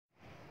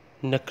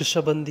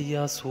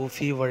നഖ്ഷബന്ദിയ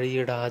സൂഫി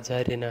വഴിയുടെ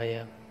ആചാര്യനായ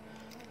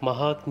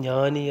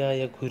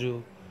മഹാജ്ഞാനിയായ ഗുരു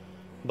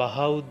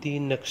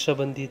ബഹാവുദ്ദീൻ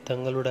നഖ്ഷബന്ദി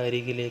തങ്ങളുടെ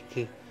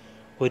അരികിലേക്ക്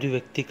ഒരു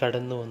വ്യക്തി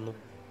കടന്നു വന്നു.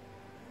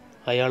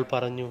 അയാൾ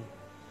പറഞ്ഞു,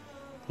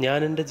 ഞാൻ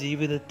എൻ്റെ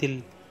ജീവിതത്തിൽ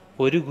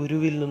ഒരു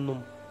ഗുരുവിൽ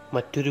നിന്നും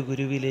മറ്റൊരു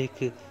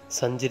ഗുരുവിലേക്ക്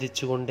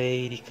സഞ്ചരിച്ചു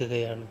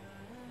കൊണ്ടേയിരിക്കുകയാണ്.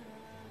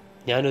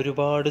 ഞാൻ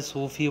ഒരുപാട്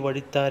സൂഫി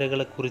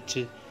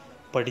വഴിത്താരകളെക്കുറിച്ച്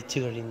പഠിച്ചു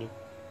കഴിഞ്ഞു.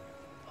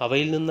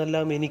 അവയിൽ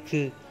നിന്നെല്ലാം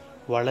എനിക്ക്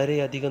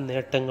വളരെയധികം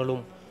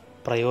നേട്ടങ്ങളും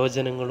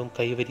പ്രയോജനങ്ങളും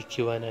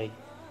കൈവരിക്കുവാനായി.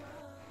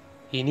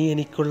 ഇനി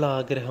എനിക്കുള്ള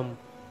ആഗ്രഹം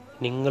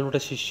നിങ്ങളുടെ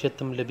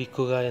ശിഷ്യത്വം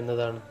ലഭിക്കുക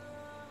എന്നതാണ്.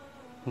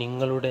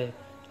 നിങ്ങളുടെ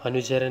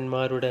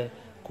അനുചരന്മാരുടെ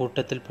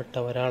കൂട്ടത്തിൽപ്പെട്ട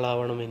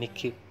ഒരാളാവണം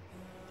എനിക്ക്.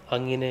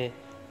 അങ്ങനെ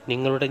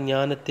നിങ്ങളുടെ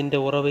ജ്ഞാനത്തിൻ്റെ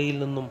ഉറവയിൽ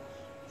നിന്നും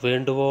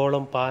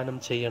വേണ്ടുവോളം പാനം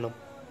ചെയ്യണം.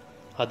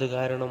 അത്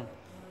കാരണം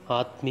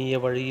ആത്മീയ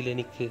വഴിയിൽ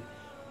എനിക്ക്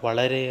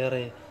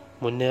വളരെയേറെ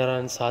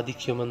മുന്നേറാൻ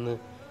സാധിക്കുമെന്ന്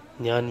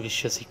ഞാൻ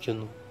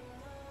വിശ്വസിക്കുന്നു.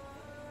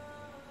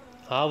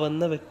 ആ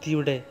വന്ന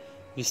വ്യക്തിയുടെ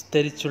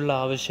വിസ്തരിച്ചുള്ള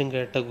ആവശ്യം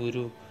കേട്ട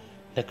ഗുരു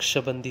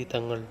നഖ്ഷബന്ദി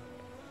തങ്ങൾ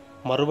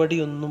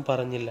മറുപടിയൊന്നും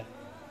പറഞ്ഞില്ല.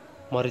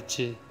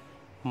 മറിച്ച്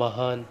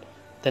മഹാൻ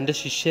തൻ്റെ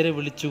ശിഷ്യരെ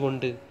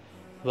വിളിച്ചുകൊണ്ട്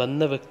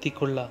വന്ന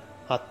വ്യക്തിക്കുള്ള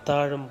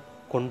അത്താഴം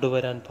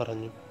കൊണ്ടുവരാൻ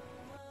പറഞ്ഞു.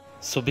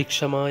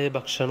 സുഭിക്ഷമായ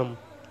ഭക്ഷണം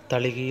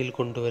തളികയിൽ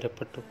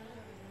കൊണ്ടുവരപ്പെട്ടു.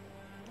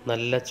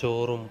 നല്ല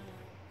ചോറും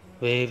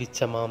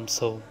വേവിച്ച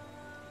മാംസവും.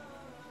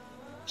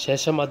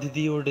 ശേഷം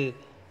അതിഥിയോട്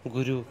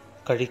ഗുരു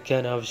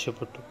കഴിക്കാൻ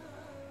ആവശ്യപ്പെട്ടു.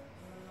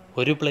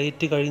 ഒരു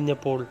പ്ലേറ്റ്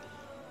കഴിഞ്ഞപ്പോൾ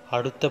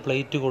അടുത്ത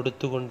പ്ലേറ്റ്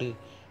കൊടുത്തുകൊണ്ട്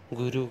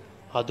ഗുരു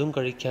അതും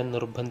കഴിക്കാൻ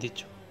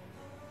നിർബന്ധിച്ചു.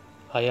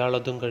 അയാൾ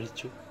അതും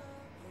കഴിച്ചു.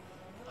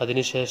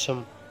 അതിനുശേഷം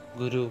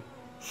ഗുരു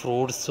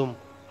ഫ്രൂട്ട്സും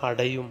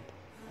അടയും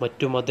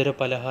മറ്റു മധുര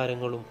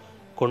പലഹാരങ്ങളും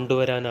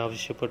കൊണ്ടുവരാൻ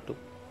ആവശ്യപ്പെട്ടു.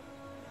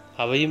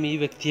 അവയും ഈ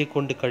വ്യക്തിയെ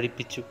കൊണ്ട്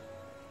കഴിപ്പിച്ചു.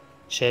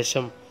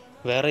 ശേഷം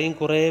വേറെയും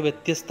കുറേ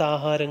വ്യത്യസ്ത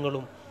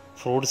ആഹാരങ്ങളും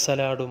ഫ്രൂട്ട്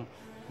സലാഡും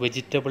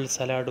വെജിറ്റബിൾ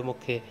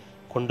സലാഡുമൊക്കെ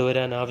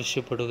കൊണ്ടുവരാൻ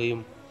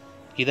ആവശ്യപ്പെടുകയും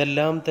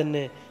ഇതെല്ലാം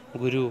തന്നെ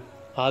ഗുരു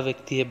ആ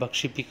വ്യക്തിയെ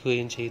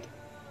ഭക്ഷിപ്പിക്കുകയും ചെയ്തു.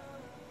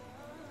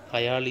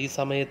 അയാൾ ഈ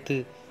സമയത്ത്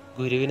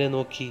ഗുരുവിനെ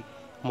നോക്കി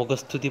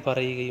മുഖസ്തുതി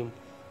പറയുകയും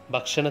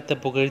ഭക്ഷണത്തെ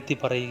പുകഴ്ത്തി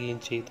പറയുകയും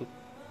ചെയ്തു.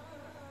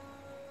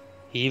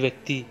 ഈ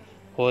വ്യക്തി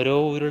ഓരോ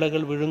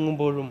ഉരുളകൾ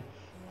വിഴുങ്ങുമ്പോഴും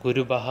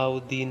ഗുരു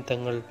ബഹാവുദ്ദീൻ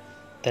തങ്ങൾ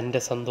തൻ്റെ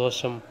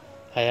സന്തോഷം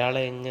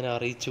അയാളെ എങ്ങനെ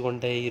അറിയിച്ചു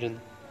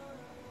കൊണ്ടേയിരുന്നു.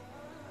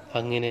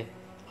 അങ്ങനെ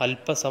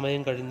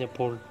അല്പസമയം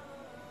കഴിഞ്ഞപ്പോൾ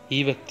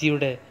ഈ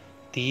വ്യക്തിയുടെ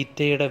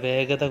തീറ്റയുടെ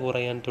വേഗത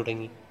കുറയാൻ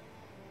തുടങ്ങി.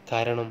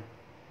 കാരണം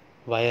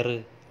വയറ്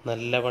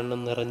നല്ലവണ്ണം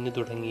നിറഞ്ഞു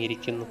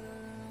തുടങ്ങിയിരിക്കുന്നു.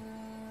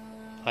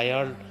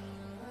 അയാൾ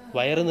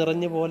വയറ്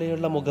നിറഞ്ഞ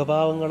പോലെയുള്ള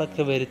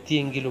മുഖഭാവങ്ങളൊക്കെ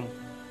വരുത്തിയെങ്കിലും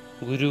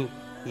ഗുരു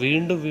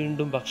വീണ്ടും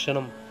വീണ്ടും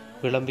ഭക്ഷണം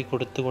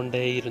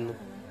വിളമ്പിക്കൊടുത്തുകൊണ്ടേയിരുന്നു.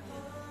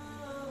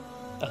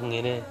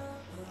 അങ്ങനെ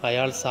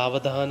അയാൾ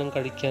സാവധാനം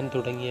കഴിക്കാൻ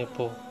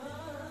തുടങ്ങിയപ്പോൾ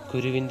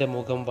ഗുരുവിൻ്റെ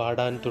മുഖം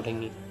വാടാൻ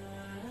തുടങ്ങി.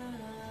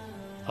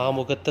 ആ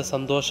മുഖത്തെ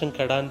സന്തോഷം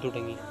കെടാൻ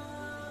തുടങ്ങി.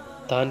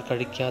 താൻ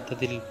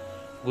കഴിക്കാത്തതിൽ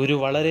ഗുരു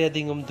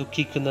വളരെയധികം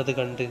ദുഃഖിക്കുന്നത്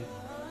കണ്ട്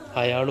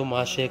അയാളും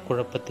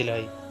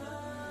ആശയക്കുഴപ്പത്തിലായി.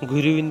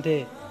 ഗുരുവിൻ്റെ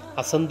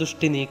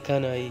അസന്തുഷ്ടി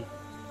നീക്കാനായി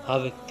ആ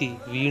വ്യക്തി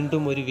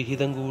വീണ്ടും ഒരു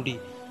വിഹിതം കൂടി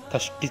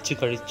കഷ്ടിച്ചു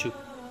കഴിച്ചു.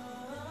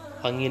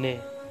 അങ്ങനെ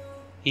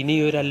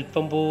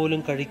ഇനിയൊരൽപ്പം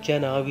പോലും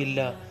കഴിക്കാനാവില്ല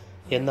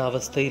എന്ന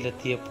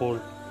അവസ്ഥയിലെത്തിയപ്പോൾ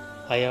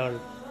അയാൾ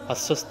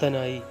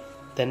അസ്വസ്ഥനായി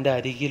തൻ്റെ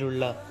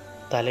അരികിലുള്ള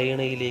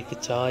തലയിണയിലേക്ക്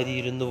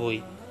ചാരിയിരുന്നു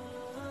പോയി.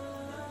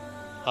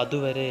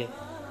 അതുവരെ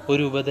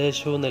ഒരു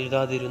ഉപദേശവും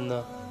നൽകാതിരുന്ന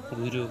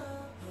ഗുരു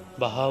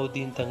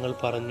ബഹാവുദ്ദീൻ തങ്ങൾ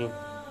പറഞ്ഞു,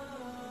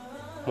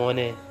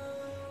 മോനെ,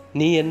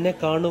 നീ എന്നെ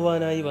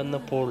കാണുവാനായി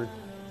വന്നപ്പോൾ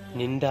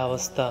നിന്റെ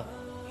അവസ്ഥ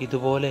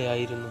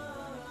ഇതുപോലെയായിരുന്നു.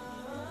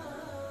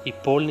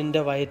 ഇപ്പോൾ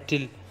നിന്റെ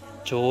വയറ്റിൽ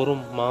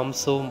ചോറും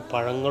മാംസവും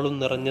പഴങ്ങളും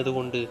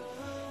നിറഞ്ഞതുകൊണ്ട്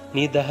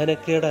നീ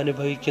ദഹനക്കേട്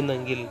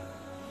അനുഭവിക്കുന്നെങ്കിൽ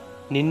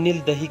നിന്നിൽ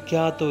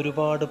ദഹിക്കാത്ത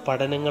ഒരുപാട്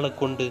പഠനങ്ങളെ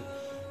കൊണ്ട്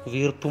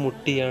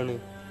വീർപ്പുമുട്ടിയാണ്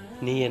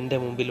നീ എൻ്റെ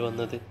മുമ്പിൽ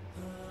വന്നത്.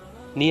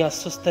 നീ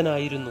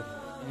അസ്വസ്ഥനായിരുന്നു.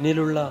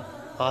 നിന്നിലുള്ള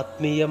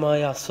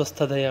ആത്മീയമായ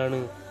അസ്വസ്ഥതയാണ്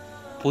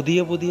പുതിയ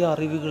പുതിയ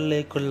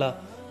അറിവുകളിലേക്കുള്ള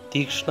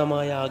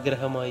തീക്ഷ്ണമായ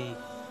ആഗ്രഹമായി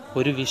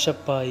ഒരു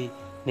വിശപ്പായി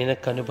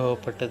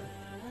നിനക്കനുഭവപ്പെട്ടത്.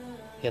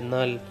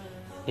 എന്നാൽ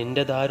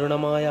നിന്റെ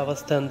ദാരുണമായ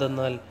അവസ്ഥ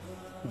എന്തെന്നാൽ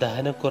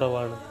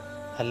ദഹനക്കുറവാണ്,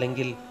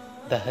 അല്ലെങ്കിൽ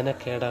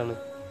ദഹനക്കേടാണ്.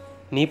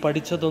 നീ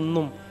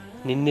പഠിച്ചതൊന്നും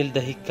നിന്നിൽ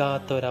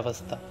ദഹിക്കാത്ത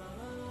ഒരവസ്ഥ.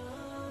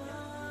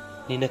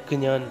 നിനക്ക്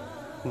ഞാൻ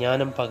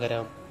ജ്ഞാനം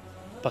പകരാം,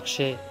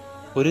 പക്ഷേ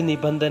ഒരു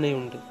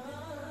നിബന്ധനയുണ്ട്.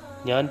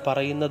 ഞാൻ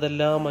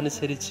പറയുന്നതെല്ലാം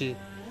അനുസരിച്ച്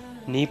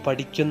നീ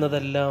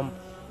പഠിക്കുന്നതെല്ലാം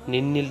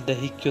നിന്നിൽ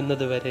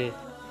ദഹിക്കുന്നത് വരെ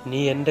നീ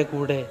എൻ്റെ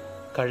കൂടെ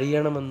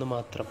കഴിയണമെന്ന്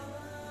മാത്രം.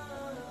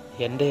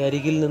 എൻ്റെ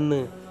അരികിൽ നിന്ന്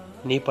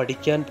നീ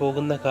പഠിക്കാൻ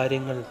പോകുന്ന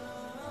കാര്യങ്ങൾ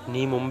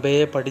നീ മുമ്പേ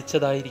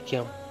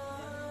പഠിച്ചതായിരിക്കാം.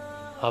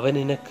 അവ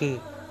നിനക്ക്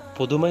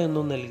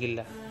പുതുമയൊന്നും നൽകില്ല,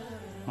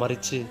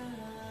 മറിച്ച്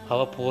അവ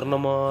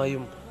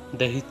പൂർണ്ണമായും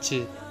ദഹിച്ച്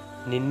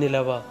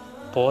നിന്നിലവ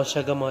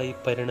പോഷകമായി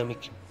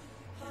പരിണമിക്കും.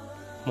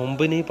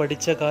 മുമ്പ് നീ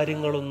പഠിച്ച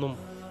കാര്യങ്ങളൊന്നും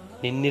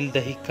നിന്നിൽ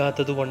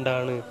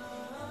ദഹിക്കാത്തതുകൊണ്ടാണ്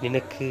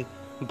നിനക്ക്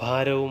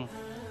ഭാരവും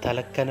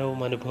തലക്കനവും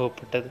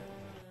അനുഭവപ്പെട്ടത്.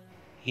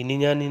 ഇനി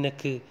ഞാൻ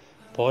നിനക്ക്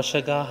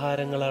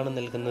പോഷകാഹാരങ്ങളാണ്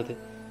നൽകുന്നത്,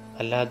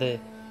 അല്ലാതെ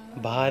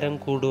ഭാരം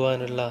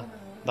കൂടുവാനുള്ള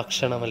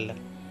ഭക്ഷണമല്ല.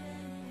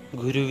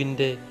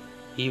 ഗുരുവിൻ്റെ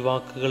ഈ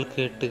വാക്കുകൾ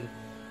കേട്ട്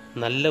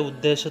നല്ല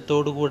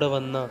ഉദ്ദേശത്തോടുകൂടെ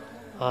വന്ന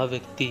ആ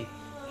വ്യക്തി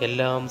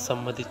എല്ലാം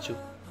സമ്മതിച്ചു.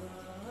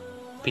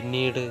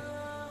 പിന്നീട്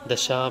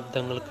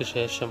ദശാബ്ദങ്ങൾക്ക്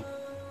ശേഷം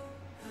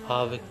ആ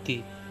വ്യക്തി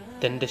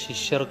തൻ്റെ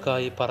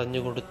ശിഷ്യർക്കായി പറഞ്ഞു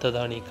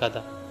കൊടുത്തതാണ് ഈ കഥ.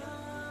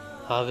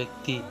 ആ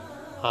വ്യക്തി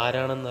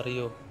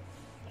ആരാണെന്നറിയോ?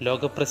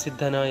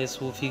 ലോകപ്രസിദ്ധനായ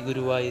സൂഫി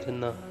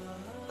ഗുരുവായിരുന്ന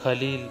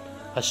ഖലീൽ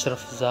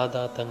അഷ്റഫ് സാദ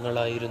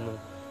തങ്ങളായിരുന്നു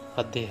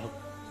അദ്ദേഹം.